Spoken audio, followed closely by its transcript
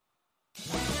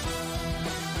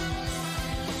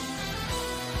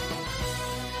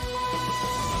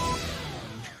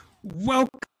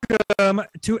Welcome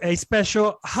to a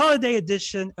special holiday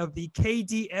edition of the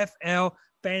KDFL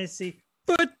Fantasy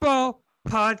Football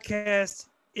Podcast.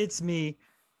 It's me,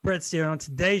 Brett Steele. On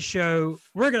today's show,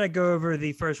 we're going to go over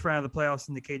the first round of the playoffs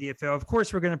in the KDFL. Of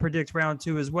course, we're going to predict round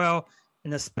two as well,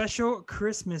 and a special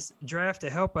Christmas draft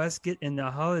to help us get in the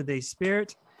holiday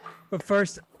spirit. But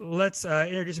first, let's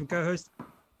introduce some co-hosts.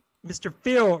 Mr.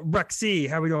 Phil Ruxey.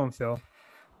 How we doing, Phil?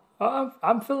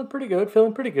 I'm feeling pretty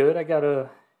good. I got a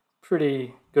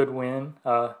pretty good win.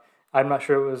 I'm not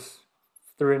sure it was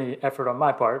through any effort on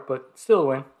my part, but still a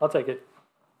win. I'll take it.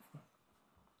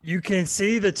 You can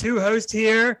see the two hosts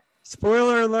here.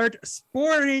 Spoiler alert,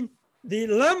 sporting the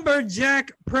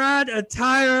Lumberjack Pride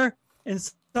attire in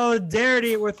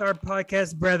solidarity with our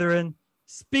podcast brethren.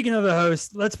 Speaking of the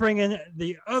host, let's bring in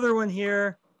the other one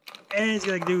here. And he's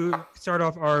going to start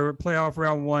off our playoff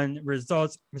round one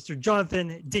results, Mr.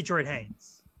 Jonathan Detroit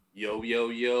Haynes. Yo.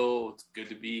 It's good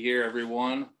to be here,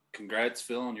 everyone. Congrats,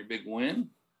 Phil, on your big win.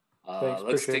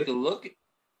 Let's take a look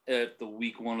at the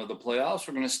week one of the playoffs.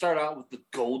 We're going to start out with the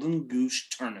Golden Goose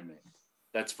Tournament.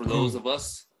 That's for those of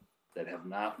us that have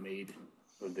not made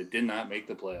or that did not make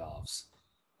the playoffs.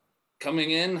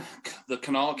 Coming in, the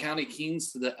Kanawha County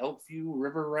Kings to the Elkview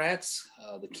River Rats.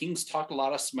 The Kings talked a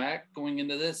lot of smack going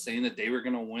into this, saying that they were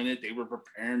going to win it. They were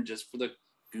preparing just for the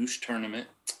Goose Tournament.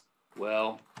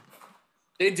 Well,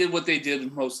 they did what they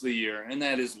did most of the year, and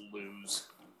that is lose.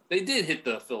 They did hit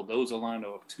the Fildoza line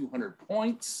of 200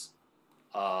 points.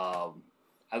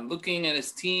 Looking at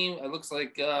his team, it looks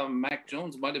like Mac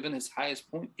Jones might have been his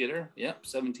highest point getter. Yep,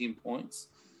 17 points.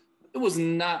 It was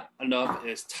not enough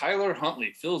as Tyler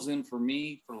Huntley fills in for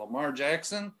me for Lamar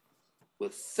Jackson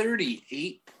with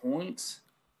 38 points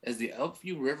as the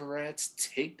Elkview River Rats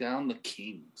take down the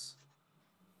Kings.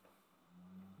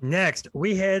 Next,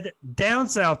 we head down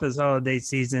south this holiday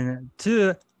season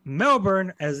to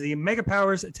Melbourne as the Mega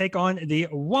Powers take on the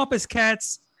Wampus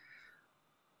Cats.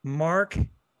 Mark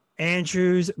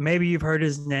Andrews, maybe you've heard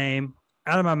his name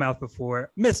out of my mouth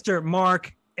before. Mr.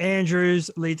 Mark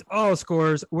Andrews leads all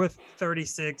scorers with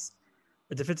 36.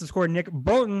 The defensive scorer, Nick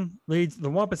Bolton, leads the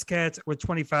Wampus Cats with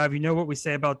 25. You know what we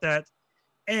say about that.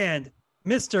 And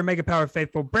Mr. Mega Power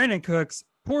faithful, Brandon Cooks,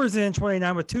 pours in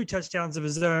 29 with 2 touchdowns of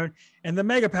his own. And the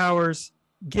Mega Powers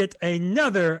get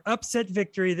another upset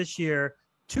victory this year,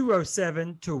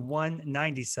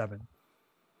 207-197.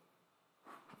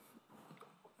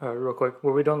 Real quick,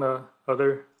 were we done the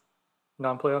other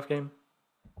non-playoff game?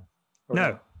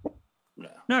 No.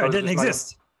 No, it didn't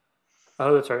exist.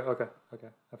 Oh, that's right. Okay. I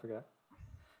forgot.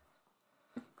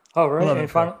 All right. And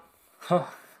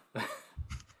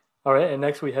all right. And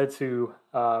next we head to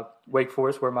Wake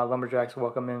Forest, where my Lumberjacks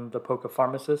welcome in the Polka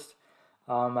Pharmacist.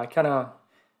 I kind of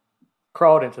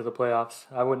crawled into the playoffs.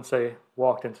 I wouldn't say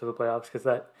walked into the playoffs because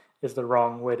that is the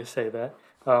wrong way to say that.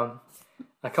 I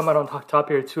come out on top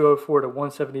here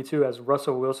 204-172 as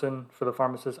Russell Wilson for the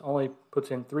Pharmacist only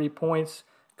puts in 3 points.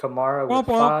 Kamara with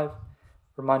 5.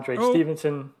 Ramondre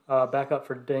Stevenson back up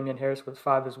for Damian Harris with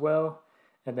 5 as well.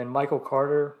 And then Michael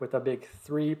Carter with a big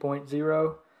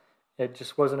 3.0. It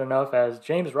just wasn't enough as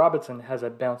James Robinson has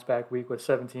a bounce back week with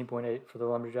 17.8 for the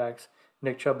Lumberjacks.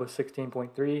 Nick Chubb with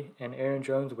 16.3 and Aaron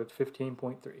Jones with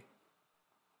 15.3.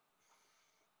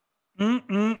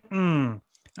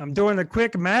 I'm doing the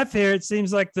quick math here. It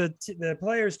seems like the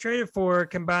players traded for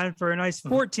combined for a nice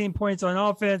 14 points on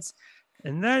offense.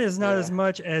 And that is not as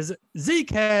much as Zeke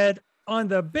had on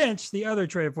the bench, the other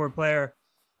traded for player.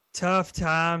 Tough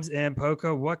times in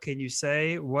Polka. What can you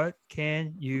say?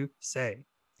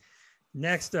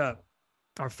 Next up,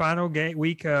 our final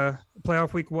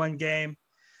playoff week one game.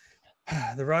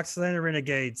 The Roxland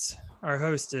Renegades are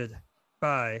hosted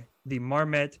by the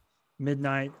Marmette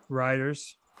Midnight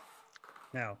Riders.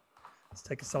 Now, let's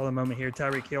take a solid moment here.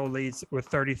 Tyreek Hill leads with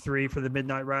 33 for the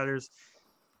Midnight Riders.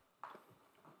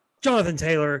 Jonathan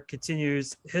Taylor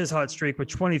continues his hot streak with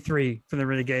 23 for the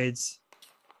Renegades.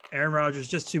 Aaron Rodgers,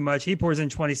 just too much. He pours in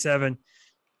 27. And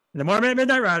the Marmette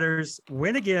Midnight Riders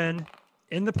win again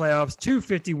in the playoffs,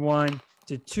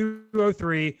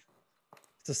 251-203.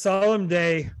 It's a solemn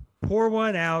day. Pour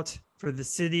one out for the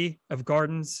City of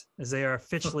Gardens as they are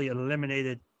officially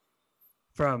eliminated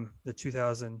from the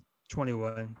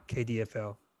 2021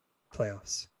 KDFL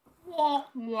Playoffs.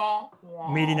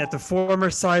 Meeting at the former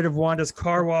site of Wanda's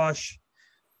car wash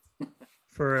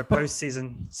for a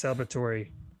postseason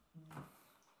celebratory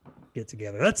get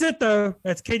together. That's it, though.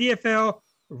 That's KDFL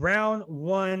round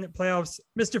one playoffs.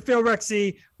 Mr. Phil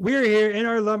Ruxey, we're here in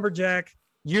our Lumberjack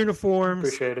uniforms.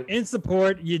 Appreciate it. In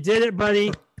support. You did it,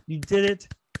 buddy. You did it.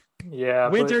 Yeah.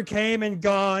 Winter came and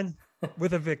gone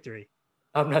with a victory.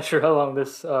 I'm not sure how long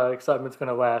this excitement's going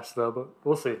to last, though, but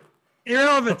we'll see.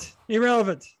 Irrelevant.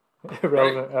 Irrelevant.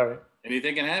 Right. All right.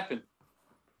 Anything can happen.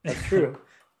 That's true.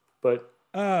 But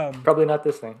probably not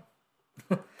this thing.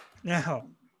 Now,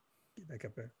 get back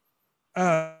up there.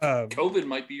 COVID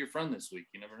might be your friend this week.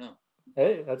 You never know.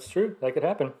 Hey, that's true. That could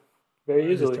happen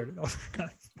very easily.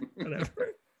 Whatever.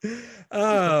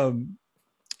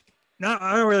 No,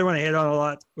 I don't really want to hit on a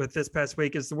lot with this past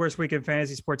week. It's the worst week in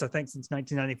fantasy sports, I think, since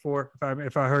 1994,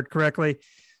 if I heard correctly.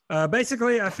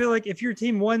 Basically, I feel like if your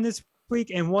team won this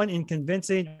week and won in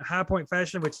convincing high point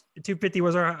fashion, which 250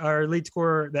 was our lead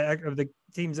score of the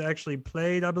teams that actually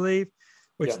played, I believe,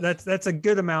 which that's a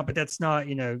good amount, but that's not,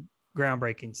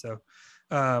 groundbreaking. So,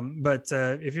 but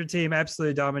if your team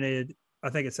absolutely dominated, I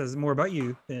think it says more about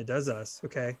you than it does us.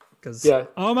 Okay. Because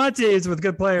all my teams with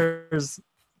good players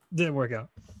didn't work out.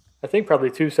 I think probably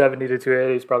 270 to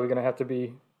 280 is probably going to have to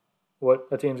be what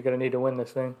a team's going to need to win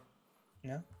this thing.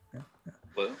 Yeah.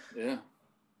 Well, yeah.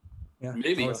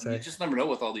 Maybe you just never know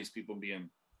with all these people being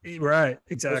right.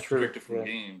 Exactly. restricted from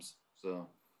games. So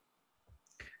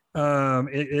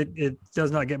it does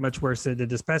not get much worse than it did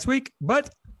this past week.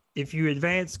 But if you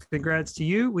advance, congrats to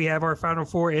you. We have our Final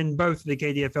Four in both the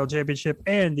KDFL Championship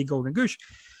and the Golden Goose,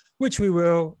 which we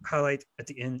will highlight at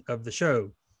the end of the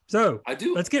show. So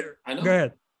let's get. I know. Go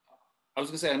ahead. I was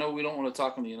gonna say, I know we don't want to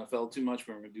talk on the NFL too much.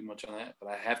 We're going to do much on that, but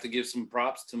I have to give some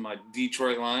props to my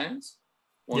Detroit Lions.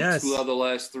 Won 2 out of the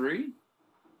last 3,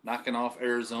 knocking off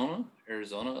Arizona.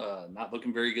 Arizona not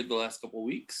looking very good the last couple of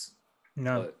weeks.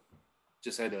 No, but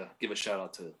just had to give a shout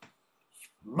out to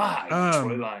my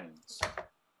Detroit Lions.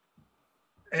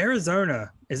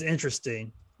 Arizona is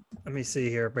interesting. Let me see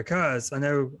here, because I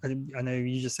know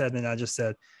you just said and I just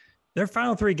said their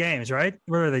final 3 games, right?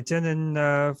 Where are they?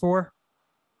 10-4.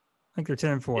 I think they're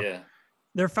 10-4. Yeah.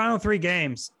 Their final 3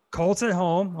 games: Colts at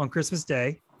home on Christmas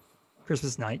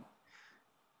night.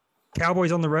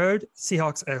 Cowboys on the road.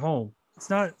 Seahawks at home.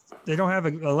 They don't have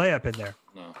a layup in there.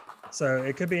 No. So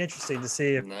it could be interesting to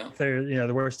see if they're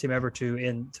the worst team ever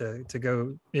to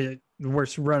go the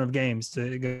worst run of games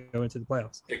to go into the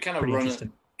playoffs. They're kind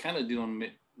of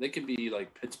doing. They could be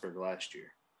like Pittsburgh last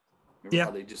year.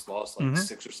 Remember how they just lost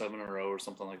 6 or 7 in a row or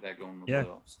something like that going to the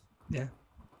playoffs. Yeah.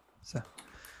 So.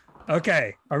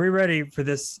 Okay, are we ready for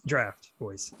this draft,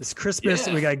 boys? It's Christmas.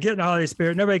 We got to get in the holiday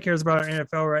spirit. Nobody cares about our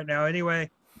NFL right now anyway.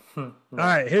 All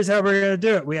right, here's how we're going to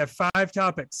do it. We have 5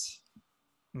 topics.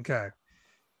 Okay.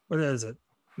 What is it?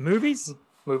 Movies?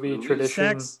 Movie, tradition.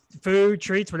 Snacks, food,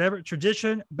 treats, whatever.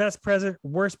 Tradition, best present,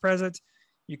 worst present.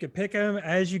 You can pick them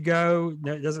as you go.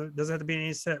 No, it doesn't have to be in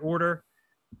any set order.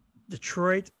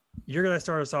 Detroit, you're going to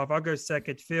start us off. I'll go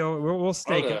second. Phil, we'll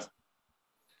stake it.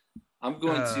 I'm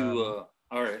going to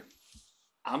all right.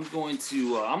 I'm going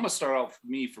to start off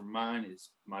for mine is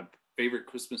my favorite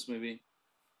Christmas movie.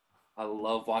 I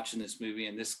love watching this movie,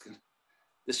 and this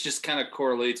just kind of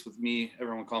correlates with me.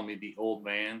 Everyone called me the old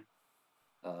man.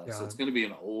 So it's going to be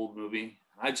an old movie.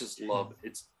 I just love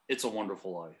it. It's a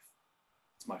Wonderful Life.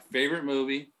 It's my favorite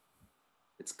movie.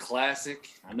 It's classic.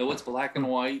 I know it's black and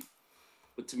white,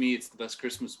 but to me, it's the best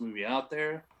Christmas movie out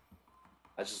there.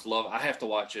 I just love it. I have to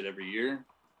watch it every year.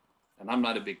 And I'm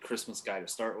not a big Christmas guy to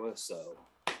start with, so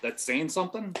that's saying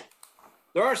something.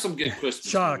 There are some good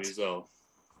Christmas movies, though.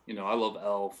 I love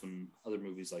Elf and other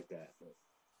movies like that. But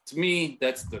to me,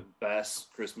 that's the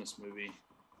best Christmas movie.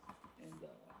 And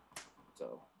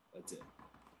so that's it.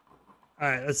 All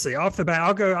right, let's see. Off the bat,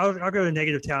 I'll go to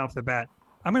negative 10 off the bat.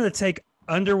 I'm going to take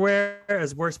underwear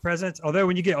as worst presents. Although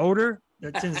when you get older,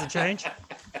 that tends to change.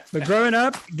 But growing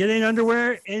up, getting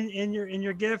underwear in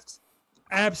your gift,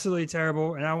 absolutely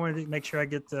terrible. And I wanted to make sure I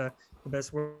get the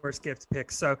best worst gift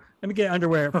pick. So let me get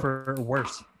underwear for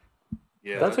worst.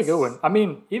 Yeah, that's a good one. I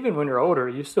mean, even when you're older,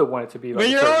 you still want it to be like.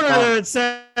 When you're older, it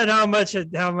said how much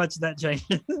that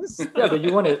changes. Yeah, but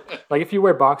you want it like if you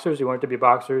wear boxers, you want it to be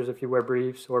boxers. If you wear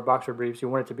briefs or boxer briefs, you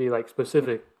want it to be like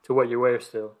specific to what you wear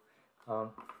still. But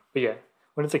yeah,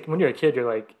 when you're a kid,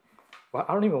 you're like, well,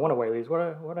 I don't even want to wear these.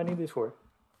 What I need these for?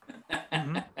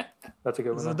 Mm-hmm. That's a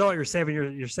good one. As an adult,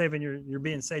 you're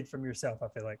being saved from yourself. I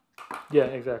feel like. Yeah,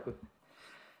 exactly.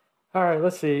 All right,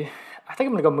 let's see. I think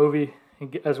I'm gonna go movie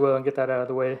as well and get that out of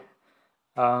the way.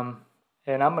 And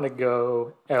I'm gonna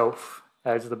go Elf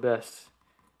as the best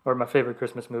or my favorite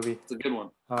Christmas movie. It's a good one.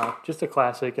 Just a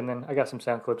classic, and then I got some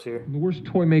sound clips here. The worst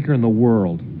toy maker in the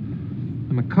world.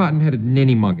 I'm a cotton-headed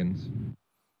ninny muggins.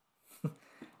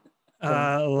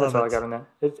 That's all I got on that.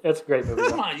 It's a great movie.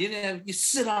 Come on, you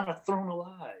sit on a throne of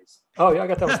lies. Oh yeah, I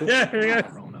got that one too. Yeah,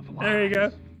 there you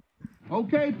go.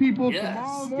 Okay, people. Yes.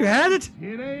 Tomorrow morning, you had it?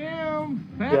 10 a.m.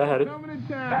 Yeah, I had it. Coming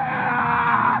to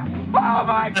town. Oh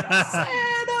my God!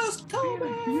 Santa's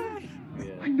coming.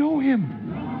 I know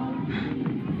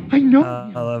him. know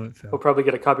I love it, Phil. We'll probably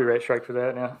get a copyright strike for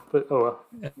that now. But oh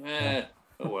well.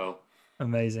 Oh well.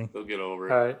 Amazing. They'll get over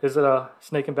it. All right. Is it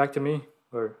snaking back to me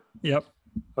or? Yep.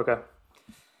 Okay.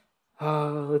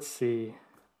 Let's see.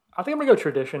 I think I'm gonna go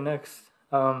tradition next.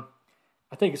 I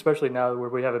think especially now where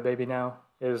we have a baby now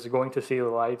is going to see the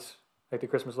lights, like the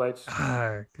Christmas lights,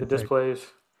 the displays.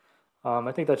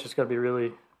 I think that's just gonna be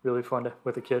really, really fun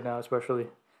with the kid now, especially.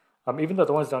 Even though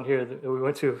the ones down here that we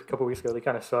went to a couple weeks ago, they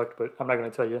kind of sucked, but I'm not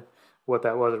gonna tell you what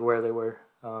that was or where they were.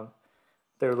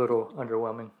 They were a little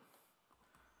underwhelming.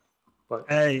 But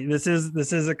hey, this is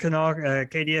a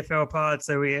KDFL pod,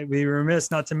 so we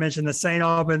remiss not to mention the St.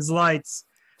 Albans lights.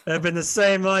 They've been the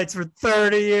same lights for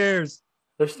 30 years.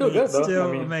 They're still good, though.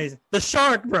 Still amazing. The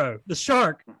shark, bro. The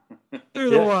shark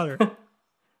through the water.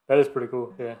 That is pretty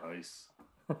cool. Yeah. Nice.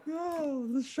 Oh,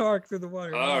 the shark through the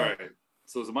water. All right.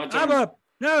 So is it my turn? I'm up.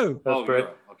 No. That's great.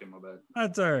 Right. Okay, my bad. My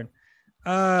turn.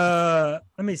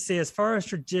 Let me see. As far as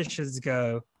traditions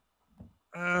go,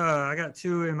 I got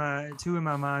two in my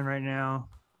mind right now.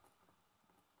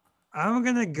 I'm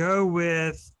gonna go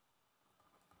with.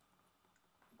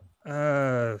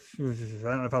 I don't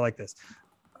know if I like this.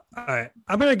 All right,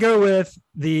 I'm gonna go with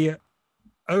the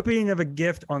opening of a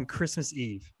gift on Christmas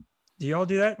Eve. Do y'all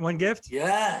do that? One gift?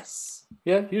 Yes.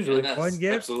 Yeah, usually. Yes, one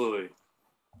gift. Absolutely.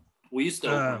 We used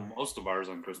to open most of ours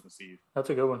on Christmas Eve. That's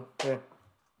a good one. Yeah.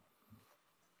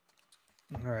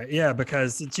 All right. Yeah,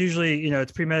 because it's usually,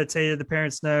 it's premeditated. The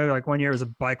parents know. Like one year it was a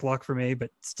bike lock for me,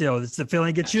 but still, it's the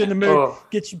feeling. Gets you in the mood,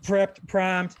 gets you prepped,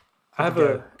 primed.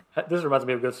 This reminds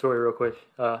me of a good story real quick.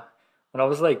 When I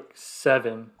was like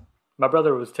 7, my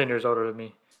brother was 10 years older than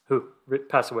me, who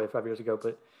passed away 5 years ago,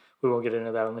 but we won't get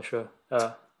into that on the show.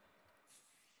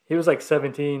 He was like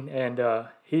 17, and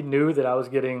he knew that I was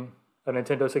getting a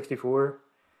Nintendo 64.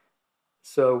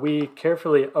 So we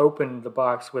carefully opened the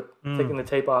box with taking the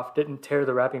tape off, didn't tear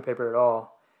the wrapping paper at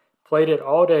all, played it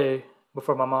all day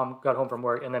before my mom got home from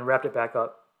work, and then wrapped it back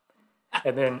up.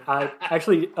 And then I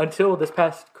actually, until this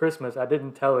past Christmas, I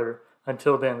didn't tell her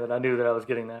until then that I knew that I was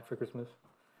getting that for Christmas.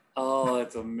 Oh,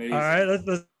 that's amazing. All right,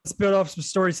 let's build off some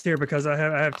stories here because I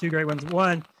have two great ones.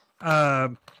 One,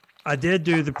 I did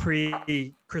do the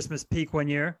pre-Christmas peak one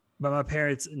year, but my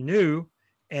parents knew,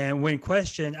 and when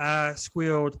questioned, I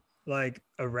squealed like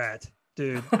a rat.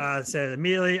 Dude, I said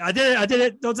immediately, I did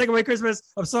it. Don't take away Christmas.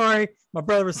 I'm sorry. My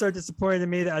brother was so disappointed in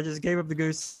me that I just gave up the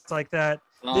goose like that.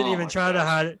 Didn't even try to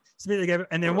hide it. Immediately gave it.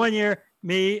 And then one year,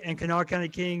 me and Kanawha County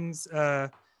Kings,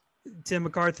 Tim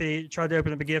McCarthy tried to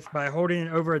open up a gift by holding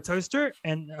it over a toaster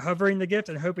and hovering the gift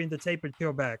and hoping the tape would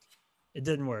peel back. It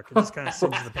didn't work. It just kind of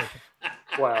singed the paper.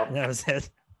 Wow. And that was it.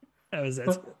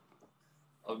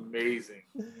 Amazing.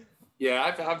 Yeah,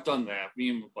 I've done that. Me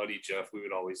and my buddy Jeff, we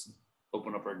would always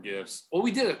open up our gifts. Well,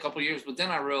 we did it a couple of years, but then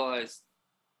I realized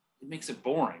it makes it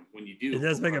boring when you do. It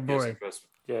does make it boring.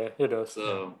 Yeah, it does.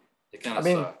 So it kind of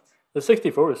sucked. The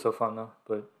 64 is so fun though,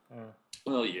 but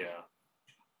well, yeah.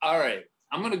 All right,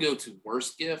 I'm gonna go to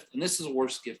worst gift, and this is a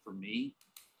worst gift for me.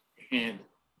 And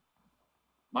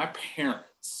my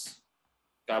parents,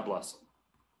 God bless them,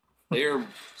 they're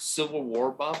Civil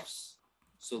War buffs,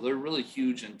 so they're really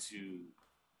huge into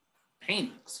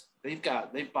paintings.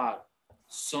 They've bought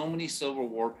so many Civil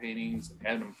War paintings and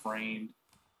had them framed.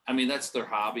 I mean, that's their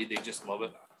hobby. They just love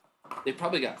it. They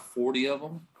probably got 40 of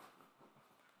them,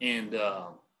 and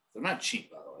they're not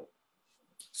cheap, by the way.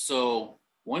 So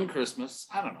one Christmas,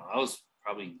 I don't know, I was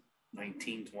probably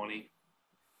 19, 20.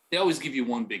 They always give you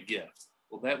one big gift.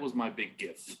 Well, that was my big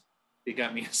gift. They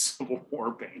got me a Civil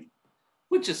War paint,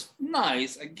 which is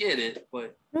nice. I get it,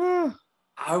 but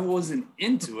I wasn't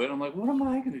into it. I'm like, what am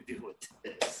I going to do with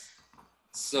this?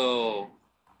 So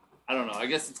I don't know. I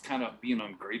guess it's kind of being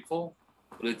ungrateful,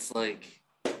 but it's like,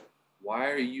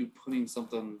 why are you putting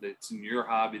something that's in your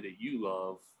hobby that you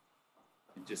love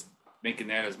and just making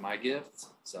that as my gift?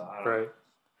 So I don't know.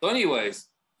 So anyways.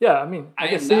 Yeah, I mean, I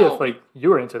can see if like you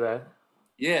were into that.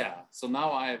 Yeah. So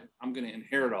now I'm going to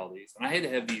inherit all these. And I had to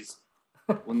have these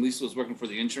when Lisa was working for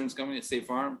the insurance company at State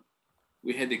Farm.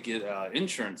 We had to get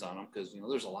insurance on them because,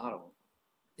 there's a lot of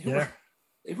them.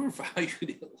 They were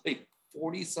valued at like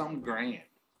 40-some grand.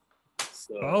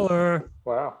 So, Baller.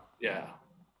 Wow. Yeah.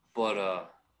 But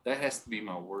that has to be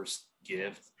my worst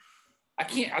gift. I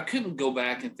couldn't go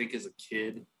back and think as a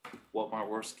kid what my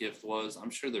worst gift was. I'm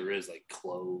sure there is like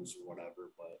clothes or whatever,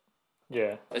 but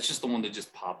yeah, that's just the one that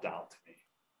just popped out to me.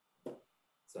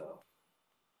 So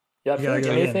yeah, I feel like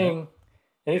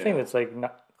anything that's like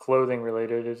not clothing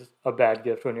related is a bad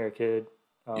gift when you're a kid.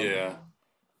 Yeah.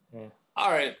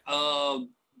 All right. I'm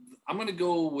gonna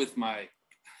go with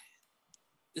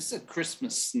this is a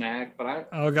Christmas snack, but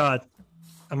oh God,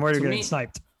 I'm worried you're getting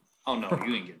sniped. Oh, no,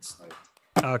 you ain't getting sniped.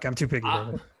 Oh, okay, I'm too picky.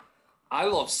 I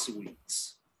love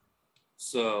sweets.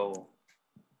 So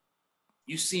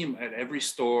you see them at every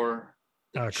store.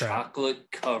 The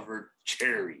chocolate-covered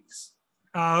cherries.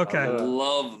 Oh, okay. I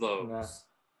love those. Yeah.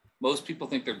 Most people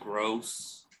think they're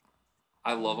gross.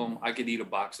 I love them. I could eat a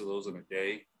box of those in a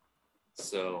day.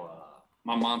 So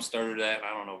my mom started that.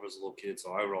 I don't know if I was a little kid,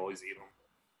 so I would always eat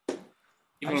them.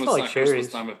 Even when it's not Christmas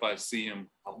time, if I see them,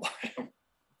 I'll buy them.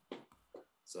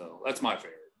 So that's my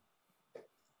favorite.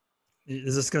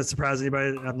 Is this going to surprise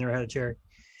anybody? I've never had a cherry.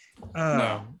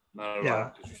 No, not at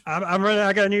all. I'm running.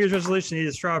 I got a New Year's resolution to eat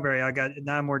a strawberry. I got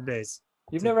 9 more days.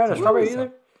 You've never had a strawberry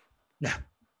either? No.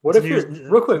 What if you're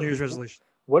real quick? New Year's resolution.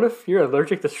 What if you're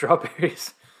allergic to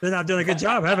strawberries? Then I've done a good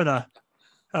job, haven't I?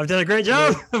 I've done a great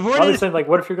job. I was saying, like,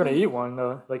 what if you're going to eat one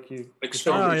though? Like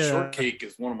strawberry shortcake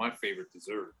is one of my favorite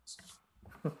desserts.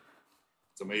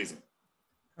 It's amazing.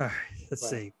 All right, let's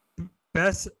see.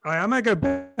 Best. All right, I'm gonna go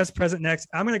best present next.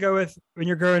 I'm gonna go with when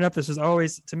you're growing up. This was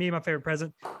always to me my favorite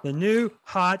present. The new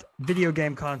hot video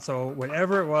game console,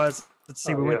 whatever it was. Let's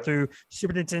see. We went through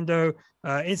Super Nintendo.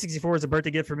 N64 is a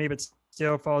birthday gift for me, but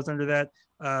still falls under that.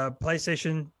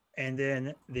 PlayStation, and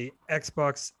then the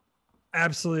Xbox.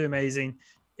 Absolutely amazing.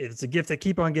 It's a gift that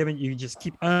keep on giving. You just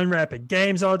keep unwrapping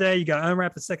games all day. You got to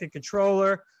unwrap the second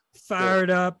controller, fire it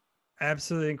up.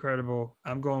 Absolutely incredible.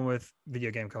 I'm going with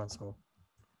video game console.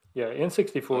 Yeah,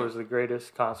 N64 is the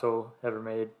greatest console ever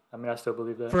made. I mean, I still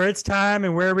believe that. For its time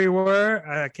and where we were,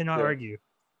 I cannot argue.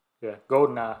 Yeah,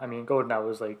 GoldenEye. I mean, GoldenEye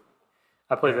was like,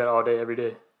 I played that all day, every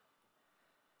day.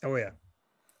 Oh, yeah.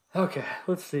 Okay,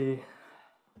 let's see.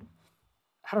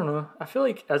 I don't know. I feel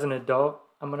like as an adult,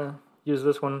 I'm going to use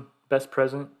this one, best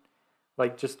present,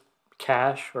 like just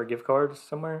cash or gift cards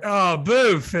somewhere. Oh,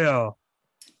 boo, Phil.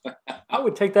 I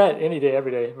would take that any day,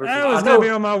 every day. That was going to be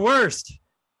on my worst.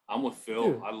 I'm with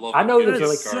Phil. Dude, I love. I know that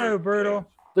it's so brutal. Yeah.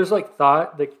 There's like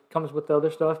thought that comes with the other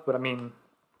stuff, but I mean,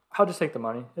 I'll just take the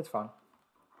money. It's fine.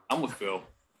 I'm with Phil.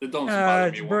 It don't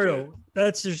bother me. It's brutal.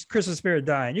 That's just Christmas spirit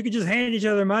dying. You could just hand each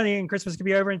other money, and Christmas could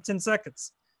be over in 10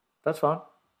 seconds. That's fine.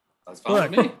 That's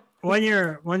fine with me. One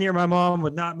year, my mom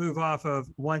would not move off of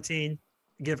wanting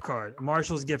a gift card, a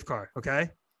Marshall's gift card. Okay,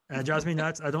 and it drives me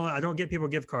nuts. I don't get people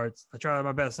gift cards. I try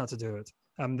my best not to do it.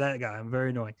 I'm that guy. I'm very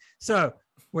annoying. So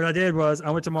what I did was I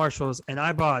went to Marshall's and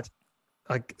I bought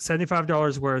like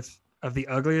 $75 worth of the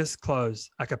ugliest clothes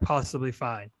I could possibly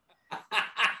find.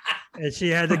 And she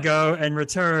had to go and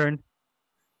return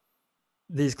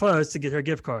these clothes to get her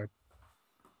gift card.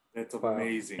 That's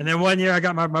amazing. And then one year I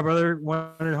got my brother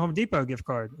wanted a Home Depot gift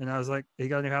card. And I was like, he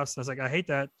got a new house. And I was like, I hate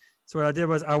that. So what I did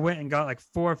was I went and got like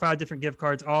 4 or 5 different gift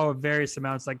cards, all of various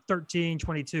amounts, like 13,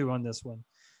 22 on this one,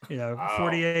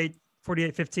 48,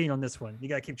 15 on this one. You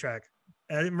got to keep track.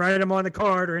 And I didn't write them on the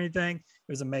card or anything.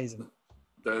 It was amazing.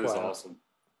 That is awesome.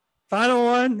 Final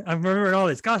one. I'm remembering all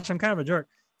these. Gosh, I'm kind of a jerk.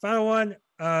 Final one.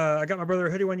 I got my brother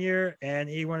a hoodie one year, and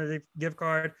he wanted a gift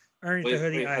card. Underneath the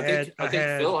hoodie, I think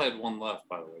Phil had one left,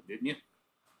 by the way, didn't you?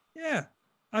 Yeah.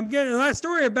 I'm getting a last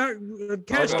story about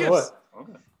cash gifts.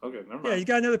 Okay, never mind. Yeah, he's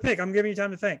got another pick. I'm giving you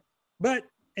time to think. But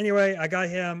anyway, I got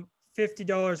him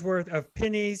 $50 worth of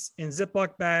pennies in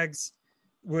Ziploc bags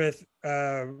with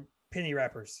penny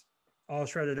wrappers, all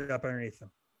shredded up underneath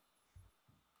them.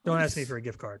 Don't ask me for a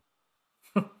gift card.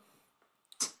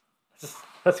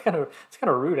 It's kind of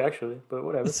rude, actually, but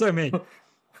whatever. That's so mean.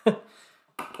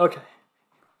 Okay.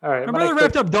 All right. My brother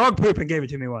wrapped up dog poop and gave it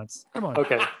to me once. Come on.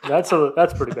 Okay, that's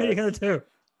pretty bad. What are you gonna do?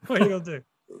 What are you gonna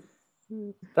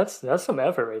do? That's some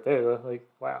effort right there, though. Like,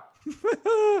 wow. That's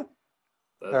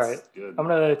all right. Good. I'm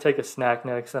gonna take a snack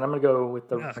next, and I'm gonna go with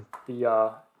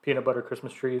the peanut butter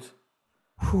Christmas trees.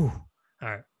 Whew. All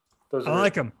right. I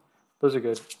like them. Those are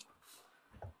good.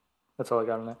 That's all I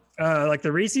got on that. Like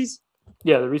the Reese's?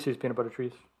 Yeah, the Reese's peanut butter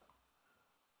trees.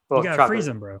 Well, you gotta freeze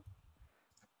them, bro.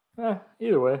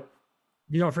 Either way.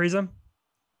 You don't freeze them?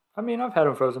 I mean, I've had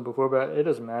them frozen before, but it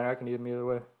doesn't matter. I can eat them either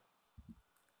way.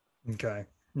 Okay.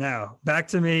 Now, back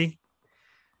to me.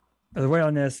 By the way,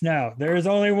 on this. Now, there is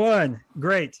only one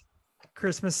great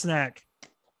Christmas snack.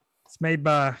 It's made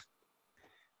by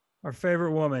our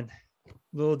favorite woman,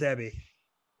 Little Debbie.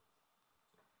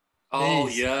 Oh,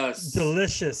 yes.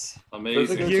 Delicious.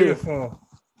 Amazing. Beautiful.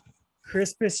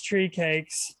 Christmas tree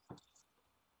cakes.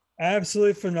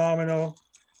 Absolutely phenomenal.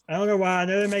 I don't know why. I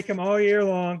know they make them all year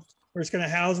long. We're just going to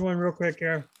house one real quick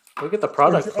here. Look at the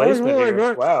product placement here.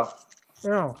 Good. Wow.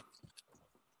 Yeah.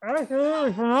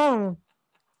 Absolutely phenomenal.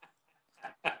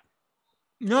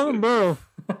 Nothing better.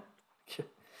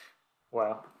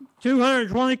 Wow.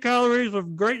 220 calories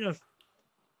of greatness.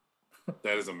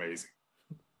 That is amazing.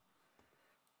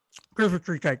 Christmas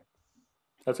tree cake.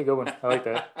 That's a good one. I like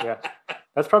that. Yeah.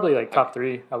 That's probably like top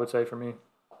 3, I would say, for me.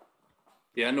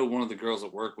 Yeah, I know one of the girls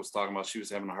at work was talking about she was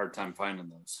having a hard time finding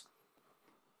those.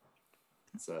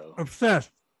 So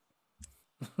obsessed.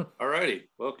 All righty.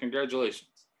 Well, congratulations.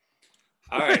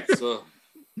 All right, so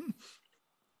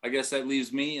I guess that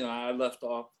leaves me. I left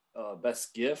off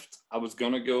best gift. I was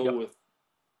gonna go with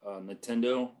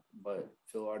Nintendo, but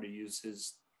Phil already used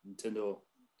his Nintendo.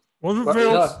 Wasn't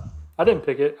Phil's? I didn't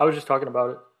pick it. I was just talking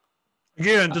about it.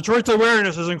 Again, Detroit's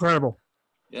awareness is incredible.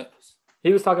 Yep.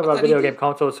 He was talking about video game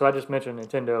consoles, so I just mentioned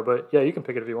Nintendo. But yeah, you can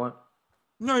pick it if you want.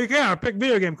 No, you can't. I picked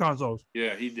video game consoles.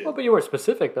 Yeah, he did. Well, but you were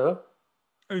specific, though.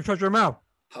 You shut your mouth.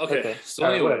 Okay. So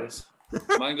anyways,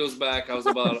 mine goes back. I was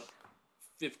about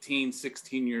 15,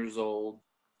 16 years old.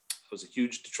 I was a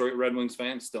huge Detroit Red Wings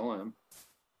fan, still am.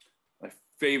 My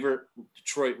favorite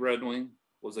Detroit Red Wing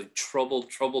was a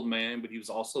troubled man, but he was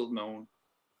also known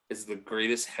as the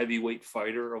greatest heavyweight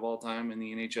fighter of all time in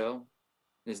the NHL.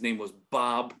 His name was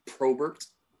Bob Probert.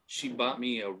 She bought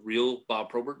me a real Bob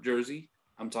Probert jersey.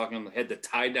 I'm talking had the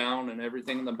tie down and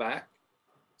everything in the back.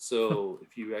 So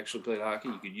if you actually played hockey,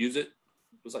 you could use it.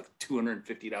 It was like a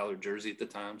 $250 jersey at the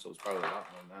time, so it's probably a lot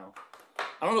more now.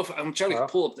 I don't know if I'm trying to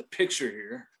pull up the picture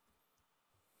here.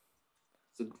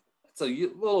 It's a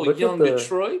little young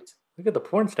Detroit. Look at the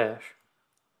porn stash.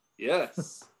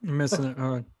 Yes. I'm missing it.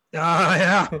 Oh,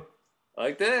 yeah.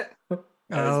 Like that.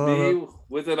 That's me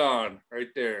with it on right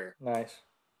there. Nice.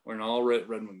 Wearing all red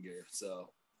Wing gear. So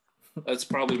that's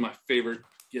probably my favorite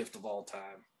gift of all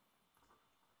time.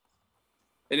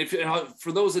 And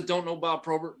for those that don't know Bob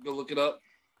Probert, go look it up.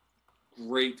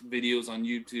 Great videos on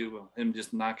YouTube of him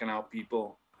just knocking out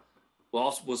people.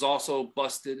 Was also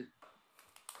busted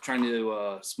trying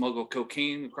to smuggle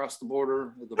cocaine across the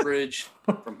border of the bridge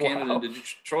from Canada to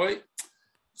Detroit.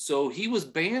 So he was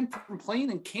banned from playing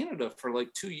in Canada for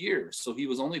like 2 years. So he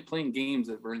was only playing games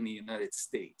that were in the United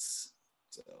States.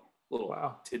 So little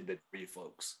tidbit for you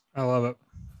folks. I love it.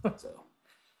 So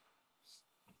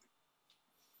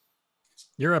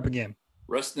you're up again.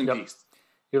 Rest in peace.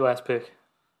 Your last pick.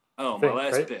 Oh, my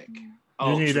last pick.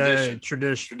 Oh, you need a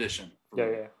tradition. Tradition.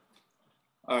 Yeah.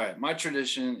 All right. My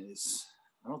tradition is,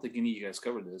 I don't think any of you guys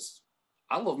covered this.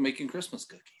 I love making Christmas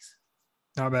cookies.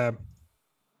 Not bad.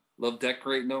 Love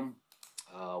decorating them.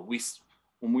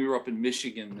 When we were up in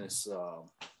Michigan this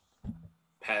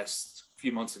past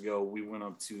few months ago, we went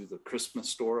up to the Christmas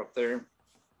store up there.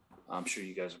 I'm sure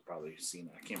you guys have probably seen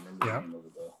it. I can't remember the name of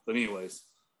it though. But anyways,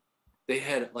 they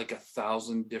had like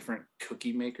 1,000 different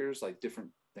cookie makers, like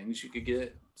different things you could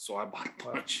get. So I bought a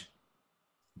bunch.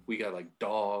 We got like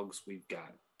dogs, we've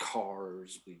got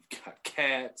cars, we've got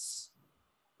cats,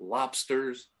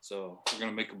 lobsters. So we're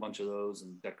gonna make a bunch of those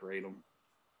and decorate them.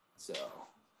 So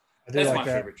that's my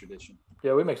favorite tradition.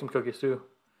 Yeah, we make some cookies too.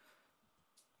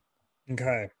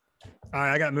 Okay. All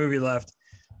right, I got movie left.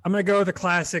 I'm gonna go with a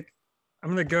classic. I'm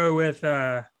gonna go with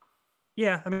let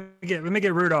me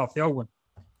get Rudolph, the old one.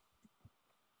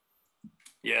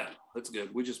 Yeah, that's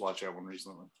good. We just watched that one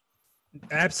recently.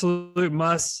 Absolute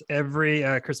must every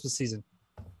Christmas season.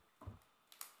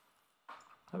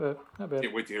 Not bad.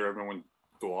 Can't wait to hear everyone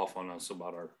go off on us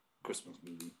about our Christmas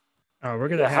movie. Oh, we're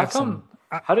gonna have some.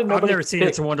 How did nobody? I've never seen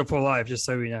It's a Wonderful Life. Just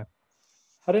so we know.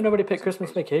 How did nobody pick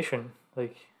Christmas Vacation?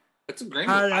 Like, it's a great.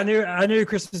 I knew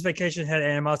Christmas Vacation had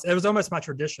animals. It was almost my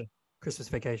tradition. Christmas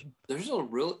Vacation. There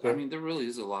really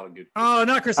is a lot of good. Oh,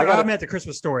 not Christmas. I meant the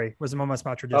Christmas Story was almost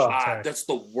my tradition. That's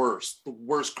the worst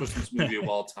Christmas movie of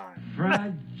all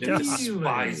time.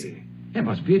 Despising. It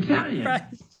must be Italian.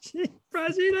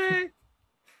 Fragile.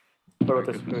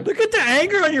 Look at the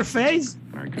anger on your face.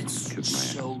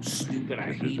 It's so stupid.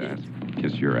 I hate it.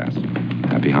 Kiss your ass.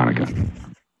 Happy Hanukkah.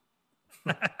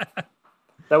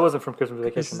 That wasn't from Christmas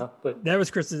Vacation, though. But that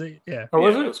was Christmas. Yeah. Or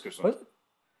was it? Was it?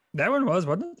 That one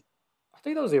wasn't it? I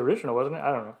think that was the original, wasn't it?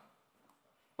 I don't know.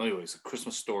 Well, anyways, A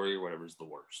Christmas Story or whatever is the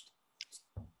worst.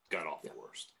 God awful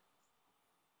worst.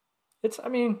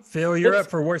 Phil, you're up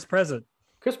for worst present.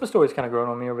 Christmas Story's kind of grown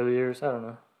on me over the years. I don't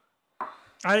know.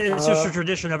 It's just a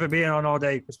tradition of it being on all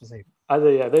day Christmas Eve.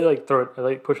 They like throw it,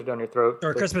 they push it down your throat.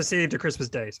 Or Christmas Eve to Christmas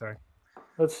Day. Sorry.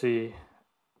 Let's see.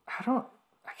 I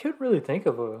couldn't really think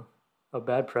of a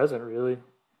bad present, really.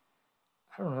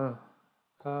 I don't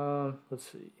know.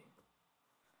 Let's see.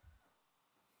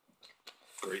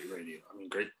 Great radio.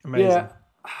 Great. Amazing. Yeah.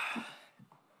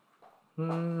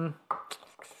 I'm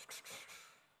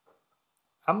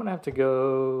gonna have to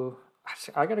go.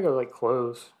 I gotta go like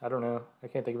clothes. I don't know. I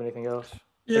can't think of anything else.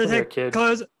 You gonna take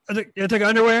clothes? You take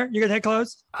underwear? You gonna take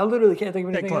clothes? I literally can't think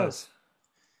of anything else.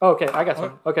 Oh, okay, I got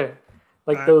some. Okay,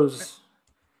 like those,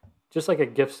 just like a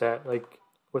gift set, like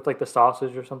with like the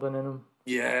sausage or something in them.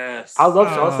 Yes. I love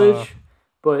sausage,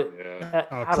 but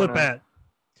I clip don't know. that.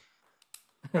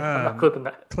 I'm not clipping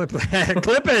that. Clip that.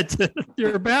 Clip it.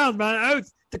 You're bound by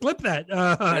oath to clip that.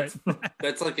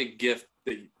 That's like a gift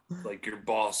that like your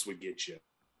boss would get you.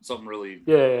 Something really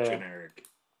generic.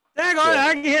 Dang on,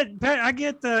 I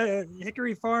get the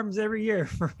Hickory Farms every year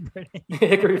for Brittany.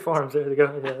 Hickory Farms, there you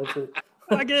go. Yeah, that's it.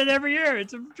 I get it every year.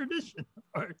 It's a tradition of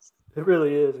ours. It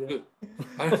really is. Yeah.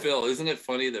 I feel, isn't it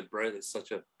funny that Brett is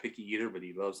such a picky eater, but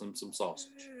he loves him some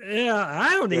sausage? Yeah, I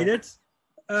don't eat it.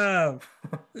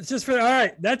 It's just for all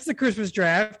right. That's the Christmas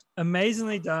draft.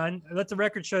 Amazingly done. Let the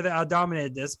record show that I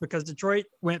dominated this because Detroit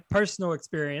went personal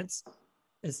experience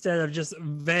instead of just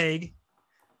vague.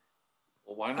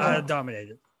 Well, why not?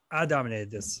 I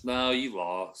dominated this. No, you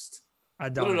lost. I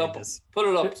dominated this. Put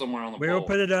it up somewhere on the We'll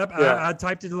put it up. Yeah. I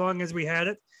typed it along as we had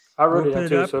it. I wrote it down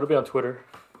too, so it'll be on Twitter.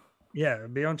 Yeah, it'll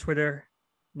be on Twitter.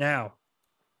 Now,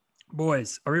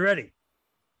 boys, are we ready?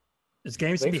 There's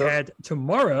games to be had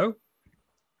tomorrow.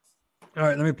 All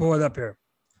right, let me pull it up here.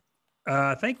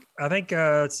 I think.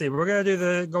 Let's see. We're gonna do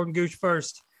the Golden Goose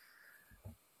first.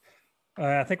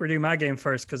 I think we're doing my game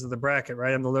first because of the bracket,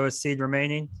 right? I'm the lowest seed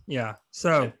remaining. Yeah.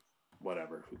 So,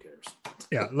 whatever. Who cares?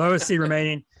 Yeah, lowest seed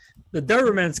remaining. The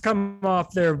Dobermans come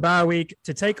off their bye week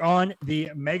to take on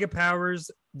the Mega Powers.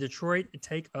 Detroit,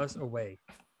 take us away.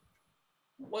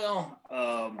 Well,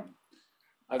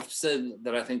 I've said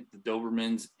that I think the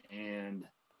Dobermans and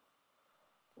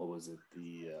what was it?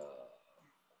 The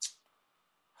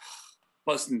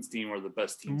Bustin's team are the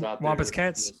best teams out there. Wampus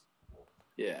Cats?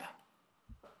 Yeah.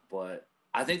 But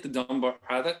I think the Dunbar –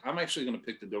 I'm actually going to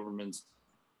pick the Dobermans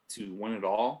to win it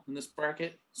all in this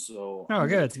bracket. So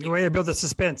good. It's a good way to build the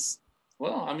suspense.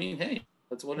 Well, I mean, hey,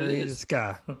 that's what it is. This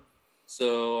guy.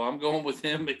 So I'm going with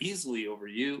him easily over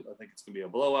you. I think it's going to be a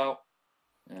blowout.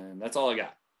 And that's all I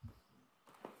got.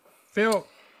 Phil.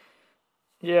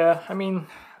 Yeah, I mean,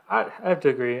 I have to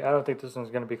agree. I don't think this one's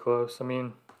going to be close. I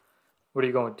mean, what are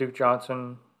you going with? Duke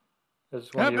Johnson? It's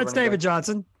David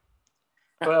Johnson.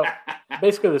 Well,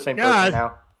 basically the same person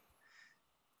now.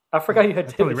 I forgot you had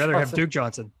David I'd rather have Duke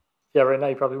Johnson. Yeah, right now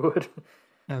you probably would.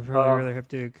 I'd probably rather have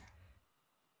Duke.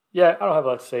 Yeah, I don't have a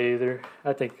lot to say either.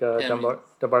 I think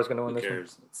Dunbar's going to win this one.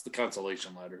 It's the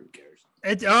consolation ladder. Who cares?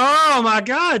 Oh, my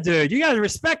God, dude. You got to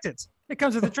respect it. It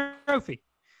comes with a trophy.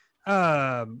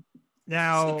 Now,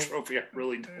 it's a trophy I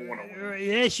really don't want to win.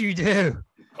 Yes, you do.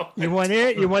 You want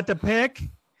it? You want the pick?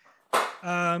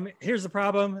 Here's the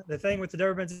problem. The thing with the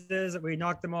Dobermans is that we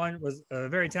knocked them on was a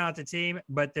very talented team,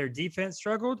 but their defense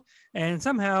struggled. And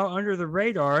somehow under the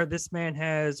radar, this man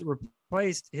has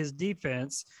replaced his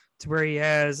defense to where he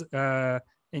has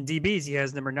in DBs, he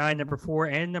has number 9, number 4,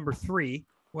 and number 3.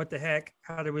 What the heck?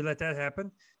 How did we let that happen?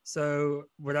 So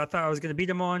what I thought I was going to beat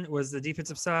him on was the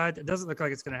defensive side. It doesn't look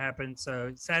like it's going to happen.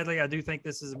 So sadly, I do think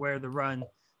this is where the run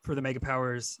for the Mega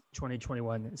Powers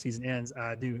 2021 season ends.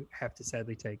 I do have to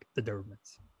sadly take the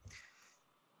Dobermans.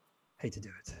 Hate to do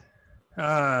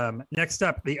it. Next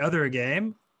up, the other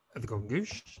game of the Golden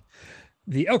Goose,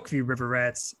 the Elkview River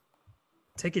Rats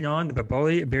taking on the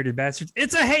Baboli Bearded Bastards.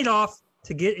 It's a hate-off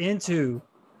to get into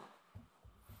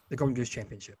the Golden Goose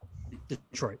Championship.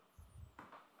 Detroit.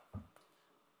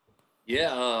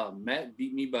 Yeah, Matt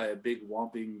beat me by a big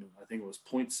whopping, I think it was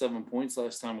 0.7 points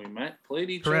last time we played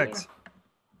each other. Correct.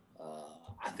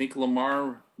 I think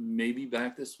Lamar may be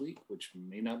back this week, which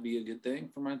may not be a good thing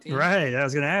for my team. Right, I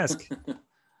was going to ask.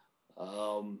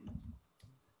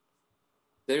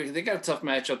 They got a tough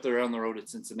matchup there on the road at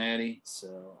Cincinnati,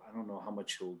 so I don't know how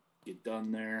much he'll get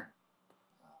done there.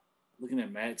 Looking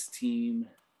at Matt's team,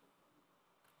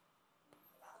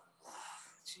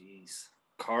 jeez,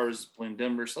 Carr's playing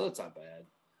Denver, so that's not bad.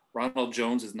 Ronald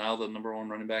Jones is now the number 1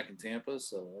 running back in Tampa,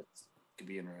 so that could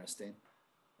be interesting.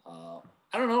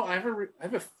 I don't know. I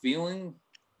have a feeling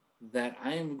that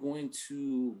I am going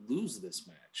to lose this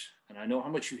match, and I know how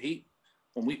much you hate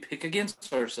when we pick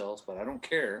against ourselves, but I don't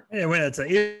care. Yeah, when it's an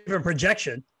even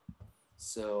projection.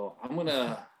 So I'm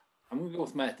gonna go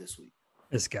with Matt this week.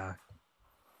 This guy.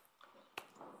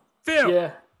 Phil.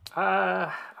 Yeah,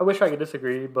 I wish I could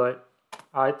disagree, but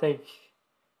I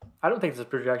don't think this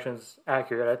projection is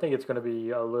accurate. I think it's going to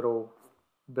be a little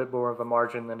bit more of a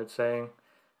margin than it's saying.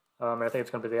 I think it's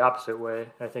going to be the opposite way.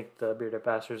 I think the Bearded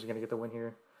Bastards are going to get the win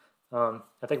here. I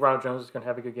think Ronald Jones is going to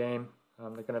have a good game. They're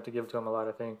going to have to give it to him a lot,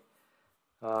 I think.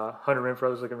 Hunter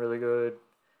Renfrow is looking really good.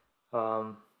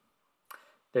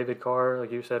 David Carr,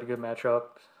 like you said, a good matchup.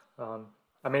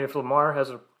 I mean, if Lamar has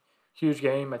a huge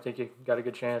game, I think you got a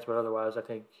good chance. But otherwise, I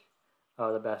think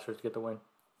the Bastards get the win.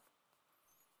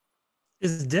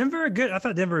 Is Denver good? I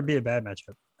thought Denver would be a bad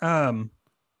matchup.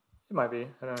 It might be.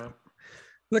 I don't know.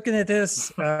 Looking at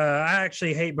this, I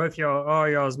actually hate all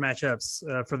y'all's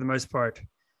matchups for the most part.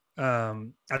 I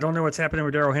don't know what's happening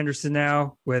with Darrell Henderson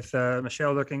now with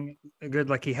Michelle looking good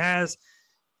like he has.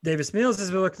 Davis Mills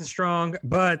has been looking strong,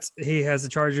 but he has the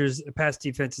Chargers' pass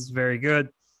defense is very good.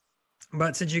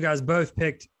 But since you guys both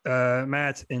picked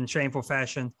Matt in shameful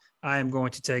fashion, I am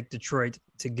going to take Detroit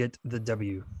to get the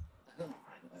W.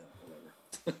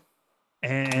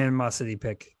 And my city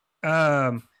pick.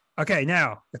 Okay,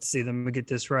 now let's see. Let me get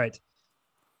this right.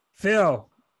 Phil,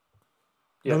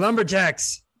 yes. The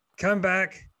Lumberjacks come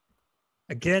back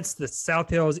against the South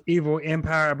Hills Evil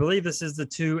Empire. I believe this is the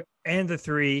 2 and the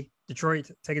 3. Detroit,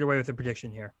 take it away with the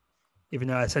prediction here, even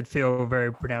though I said Phil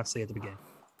very pronouncedly at the beginning.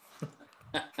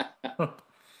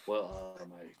 Well,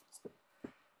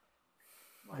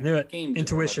 I knew it.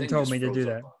 Intuition told me to do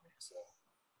that. All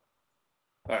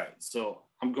right, so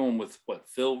I'm going with what,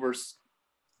 Phil versus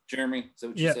Jeremy? Is that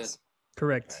what you said?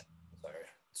 Correct.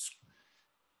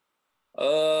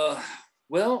 Sorry.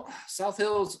 Well, South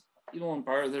Hills,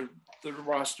 Empire, their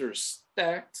roster is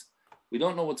stacked. We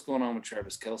don't know what's going on with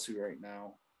Travis Kelce right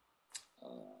now.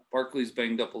 Barkley's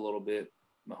banged up a little bit.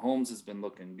 Mahomes has been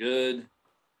looking good.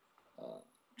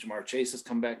 Jamar Chase has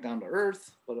come back down to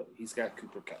earth, but he's got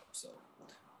Cooper Kupp. So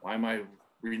why am I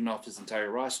reading off his entire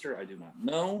roster? I do not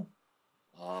know.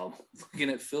 Looking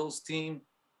at Phil's team,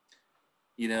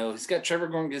 he's got Trevor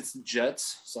going against the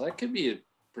Jets, so that could be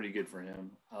pretty good for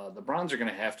him. The Browns are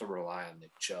going to have to rely on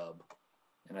Nick Chubb,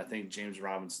 and I think James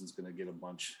Robinson's going to get a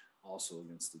bunch also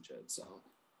against the Jets. So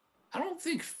I don't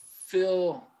think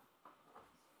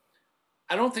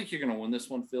you're going to win this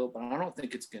one, Phil, but I don't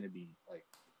think it's going to be like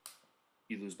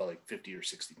you lose by like 50 or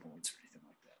 60 points or anything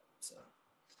like that. So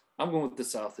I'm going with the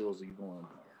South Hills Evil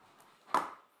Empire.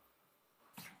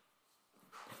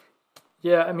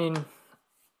 Yeah, I mean,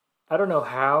 I don't know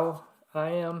how I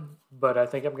am, but I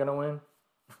think I'm going to win.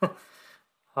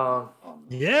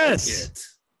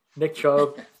 Yes. Nick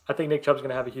Chubb. I think Nick Chubb's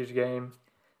going to have a huge game.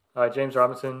 James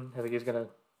Robinson, I think he's going to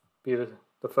be the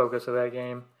focus of that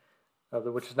game,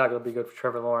 which is not going to be good for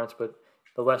Trevor Lawrence, but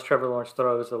the less Trevor Lawrence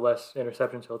throws, the less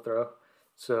interceptions he'll throw.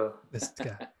 So this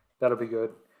guy. That'll be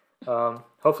good.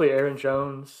 Hopefully Aaron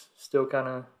Jones still kind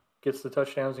of gets the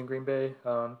touchdowns in Green Bay.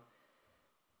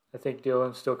 I think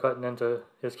Dylan's still cutting into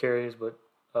his carries, but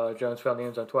Jones found the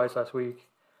end zone twice last week.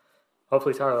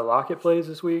 Hopefully Tyler Lockett plays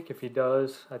this week. If he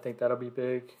does, I think that'll be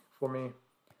big for me.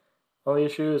 Only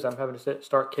issue is I'm having to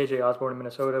start KJ Osborne in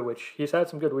Minnesota, which he's had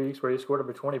some good weeks where he scored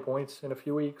over 20 points in a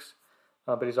few weeks,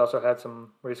 but he's also had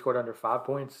some where he scored under 5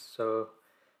 points, so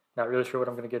not really sure what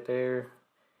I'm going to get there.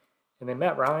 And then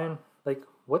Matt Ryan, like,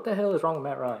 what the hell is wrong with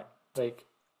Matt Ryan? Like,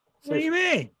 what do you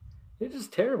mean? He's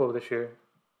just terrible this year.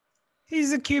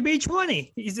 He's a QB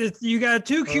 20. You got a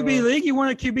 2 QB league. You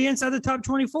want a QB inside the top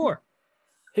 24.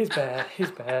 He's bad.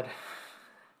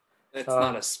 That's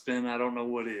not a spin. I don't know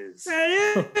what is.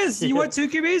 That is. You want 2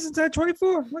 QBs inside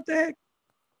 24? What the heck?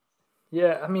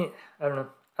 Yeah, I mean, I don't know.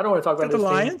 I don't want to talk about the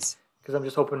Lions because I'm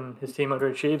just hoping his team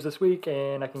underachieves this week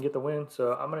and I can get the win.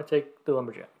 So I'm going to take the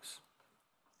Lumberjacks.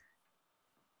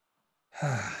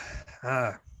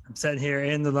 I'm sitting here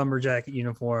in the Lumberjack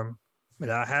uniform, but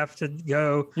I have to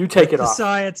go. You take it off.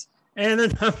 Science and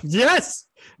then yes.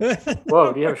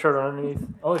 Whoa! Do you have a shirt on underneath?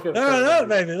 No,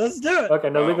 baby. Let's do it. Okay,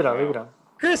 no, leave it on. Leave it on.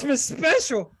 Christmas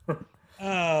special.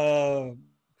 Evil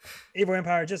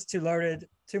Empire just too loaded.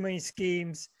 Too many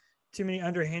schemes. Too many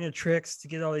underhanded tricks to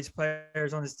get all these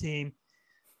players on his team.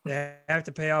 They have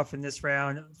to pay off in this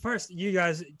round. First, you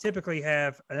guys typically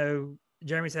have. I know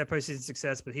Jeremy's had postseason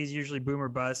success, but he's usually boom or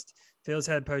bust. Phil's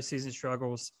had postseason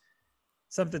struggles.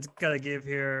 Something's got to give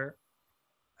here.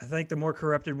 I think the more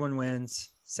corrupted one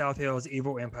wins. South Hills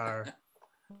Evil Empire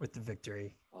with the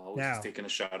victory. Oh, now, just taking a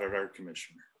shot at our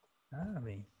commissioner.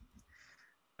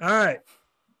 All right.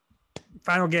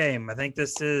 Final game. I think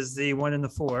this is the 1 and the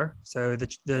 4. So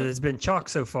there's been chalk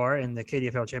so far in the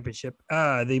KDFL Championship.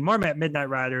 The Marmot Midnight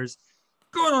Riders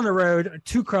going on the road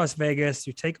to Cross Vegas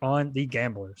to take on the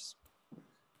Gamblers.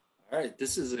 All right.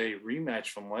 This is a rematch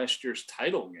from last year's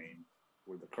title game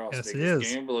where the Cross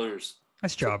Vegas Gamblers.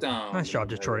 Nice job. Nice job,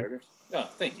 Detroit. Oh,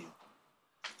 thank you.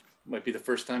 Might be the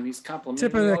first time he's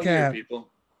complimented Tip of the cap,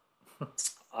 people.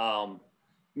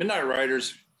 Midnight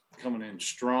Riders coming in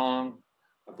strong.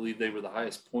 I believe they were the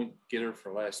highest point getter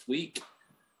for last week.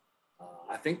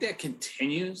 I think that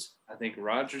continues. I think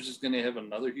Rodgers is going to have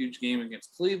another huge game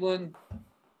against Cleveland.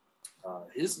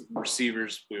 His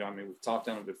receivers, we've talked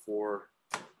on it before.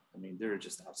 I mean, they're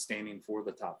just outstanding for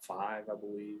the top 5, I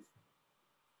believe.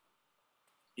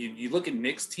 You look at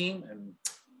Nick's team, and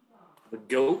the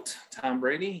GOAT, Tom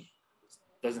Brady,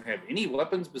 doesn't have any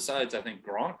weapons besides, I think,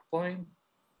 Gronk playing.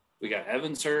 We got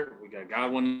Evans hurt. We got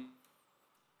Godwin.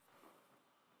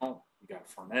 We got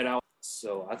Fournette out.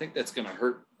 So I think that's going to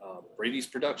hurt Brady's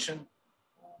production.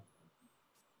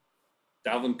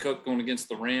 Dalvin Cook going against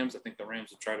the Rams. I think the Rams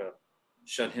will try to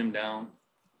shut him down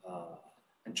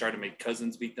and try to make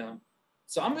Cousins beat them.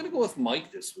 So I'm going to go with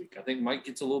Mike this week. I think Mike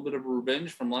gets a little bit of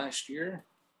revenge from last year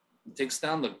and takes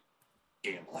down the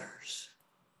Gamblers.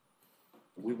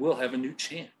 We will have a new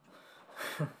champ.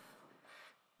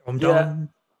 Yeah,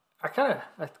 I kind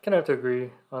of have to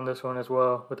agree on this one as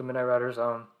well with the Midnight Riders.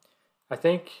 I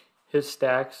think his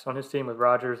stacks on his team with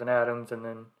Rodgers and Adams, and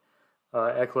then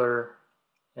Eckler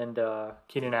and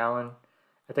Keenan Allen,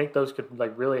 I think those could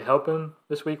like really help him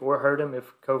this week or hurt him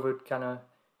if COVID kind of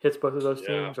hits both of those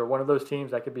teams or one of those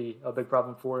teams. That could be a big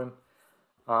problem for him.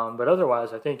 But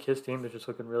otherwise, I think his team is just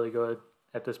looking really good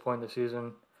at this point in the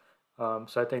season. So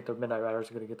I think the Midnight Riders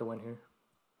are going to get the win here.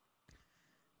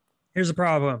 Here's the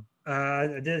problem.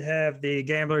 I did have the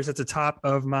Gamblers at the top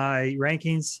of my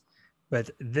rankings, but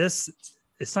it's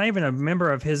not even a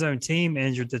member of his own team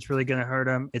injured that's really going to hurt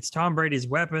him. It's Tom Brady's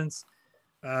weapons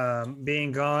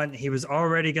being gone. He was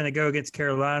already going to go against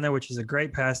Carolina, which is a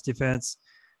great pass defense.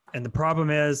 And the problem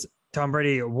is Tom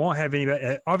Brady won't have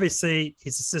anybody. Obviously,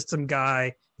 he's a system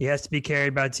guy. He has to be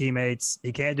carried by teammates.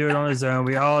 He can't do it on his own.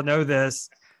 We all know this.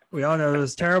 We all know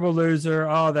this. Terrible loser,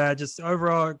 all that. Just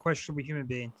overall a questionable human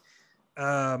being.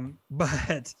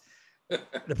 But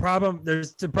the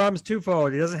problem's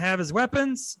twofold. He doesn't have his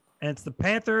weapons, and it's the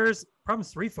Panthers.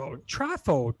 Problem's threefold,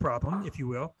 trifold problem, if you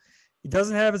will. He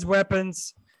doesn't have his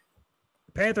weapons.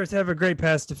 The Panthers have a great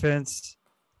pass defense,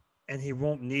 and he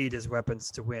won't need his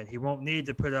weapons to win. He won't need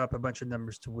to put up a bunch of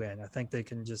numbers to win. I think they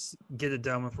can just get it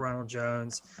done with Ronald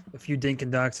Jones. A few dink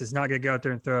and dunks. He's not going to go out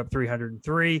there and throw up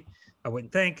 303, I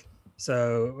wouldn't think.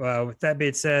 So with that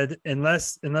being said,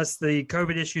 unless the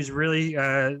COVID issues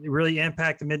really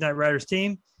impact the Midnight Riders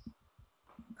team,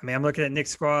 I mean, I'm looking at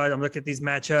Nick's squad. I'm looking at these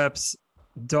matchups.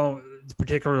 Don't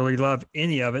particularly love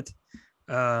any of it.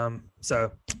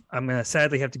 So I'm going to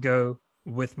sadly have to go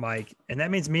with Mike. And that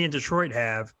means me and Detroit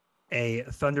have a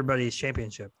Thunder Buddies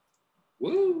championship.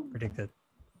 Woo! Predicted.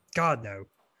 God, no.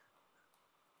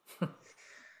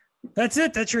 That's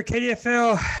it. That's your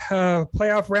KDFL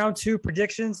playoff round 2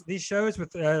 predictions. These shows with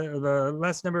the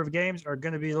less number of games are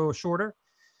going to be a little shorter.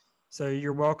 So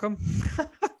you're welcome.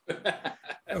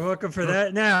 Welcome for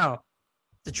that. Now,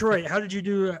 Detroit, how did you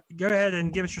do? Go ahead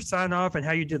and give us your sign off and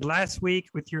how you did last week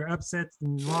with your upsets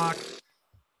and lock.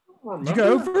 Did you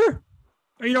go over?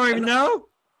 Or you don't even know?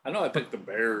 I know I picked the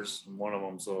Bears in one of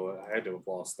them, so I had to have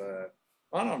lost that.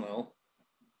 I don't know.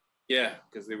 Yeah,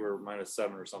 because they were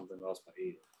 -7 or something. Lost by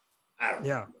 8. I don't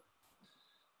remember.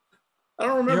 I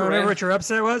don't remember. You don't remember what your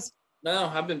upset was? No,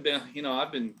 I've been. What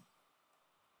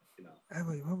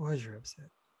was your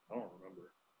upset? I don't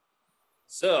remember.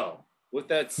 So, with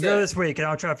that said, go this week, and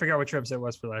I'll try to figure out what your upset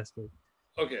was for last week.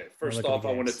 Okay, first off,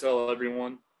 I want to tell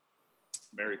everyone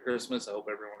Merry Christmas. I hope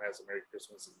everyone has a Merry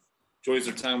Christmas and enjoys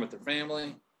their time with their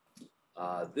family.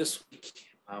 This week,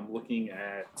 I'm looking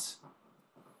at.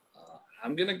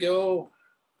 I'm gonna go.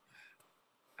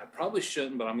 I probably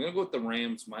shouldn't, but I'm going to go with the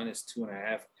Rams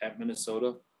 -2.5 at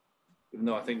Minnesota, even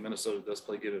though I think Minnesota does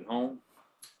play good at home.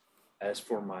 As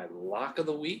for my lock of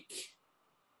the week,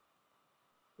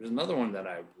 there's another one that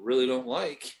I really don't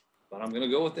like, but I'm going to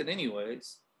go with it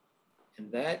anyways.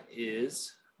 And that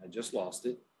is, I just lost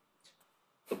it,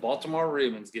 the Baltimore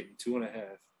Ravens getting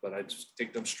 2.5, but I just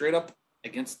take them straight up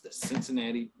against the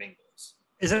Cincinnati Bengals.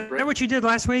 Is that what you did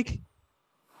last week?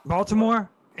 Baltimore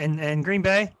and Green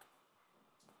Bay?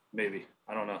 Maybe.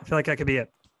 I don't know. I feel like that could be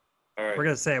it. All right. We're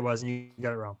going to say it was, and you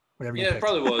got it wrong. Whatever you it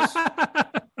probably was.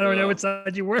 I don't know which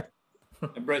side you were.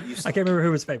 And Brett, you I can't remember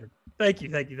who was favored. Thank you.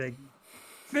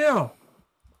 Phil,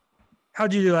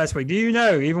 how'd you do last week? Do you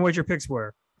know even what your picks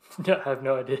were? I have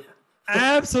no idea.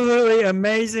 Absolutely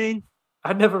amazing.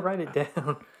 I never write it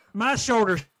down. My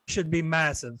shoulders should be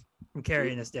massive from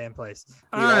carrying this damn place.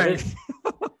 All right.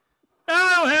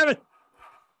 I don't have it.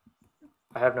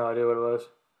 I have no idea what it was.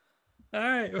 All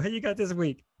right, what you got this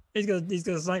week? He's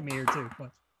gonna snipe me here too.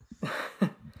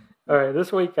 All right,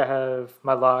 this week I have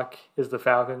my lock is the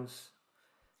Falcons,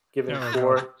 giving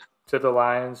 4 to the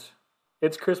Lions.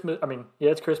 It's Christmas.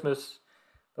 It's Christmas.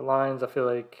 The Lions, I feel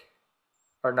like,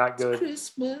 are not good.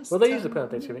 Christmas. Well, they usually play on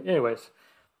Thanksgiving. Anyways,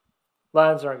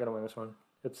 Lions aren't gonna win this one.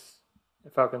 It's the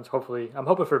Falcons. Hopefully, I'm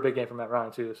hoping for a big game from Matt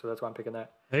Ryan too, so that's why I'm picking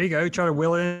that. There you go. Try to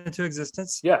will it into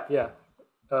existence. Yeah.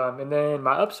 And then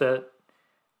my upset.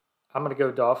 I'm going to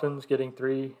go Dolphins getting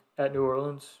 3 at New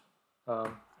Orleans. I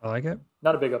like it.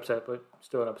 Not a big upset, but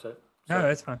still an upset. So. No,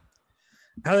 that's fine.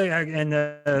 How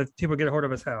and people get a hold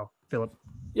of us how? Philip?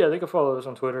 Yeah, they can follow us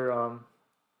on Twitter.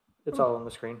 It's all on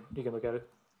the screen. You can look at it.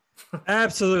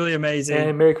 Absolutely amazing.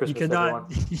 And Merry Christmas, everyone.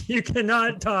 You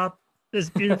cannot top this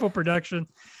beautiful production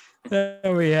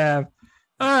that we have.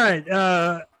 All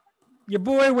right. Your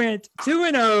boy went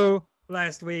 2-0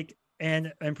 last week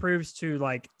and improves to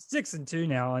like 6-2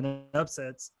 now on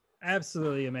upsets.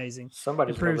 Absolutely amazing.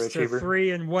 Somebody's improves to overachiever.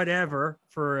 3 and whatever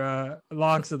for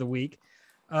locks of the week.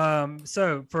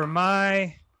 So for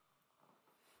my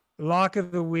lock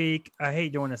of the week, I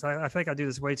hate doing this. I think I do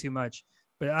this way too much,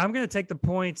 but I'm going to take the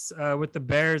points with the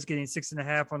Bears getting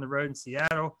 6.5 on the road in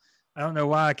Seattle. I don't know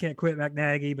why I can't quit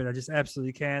McNaghy, but I just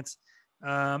absolutely can't.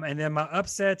 And then my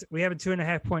upset, we have a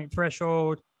 2.5 point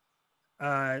threshold.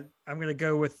 I'm going to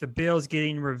go with the Bills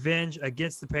getting revenge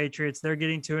against the Patriots. They're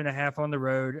getting 2.5 on the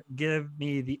road. Give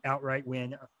me the outright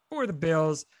win for the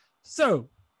Bills. So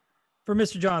for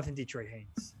Mr. Jonathan Detroit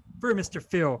Haynes, for Mr.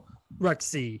 Phil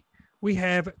Ruxey, we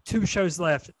have 2 shows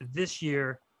left this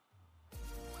year,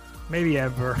 maybe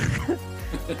ever.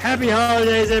 Happy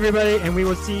holidays, everybody, and we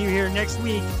will see you here next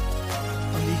week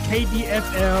on the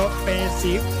KDFL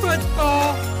Fantasy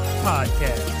Football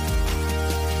Podcast.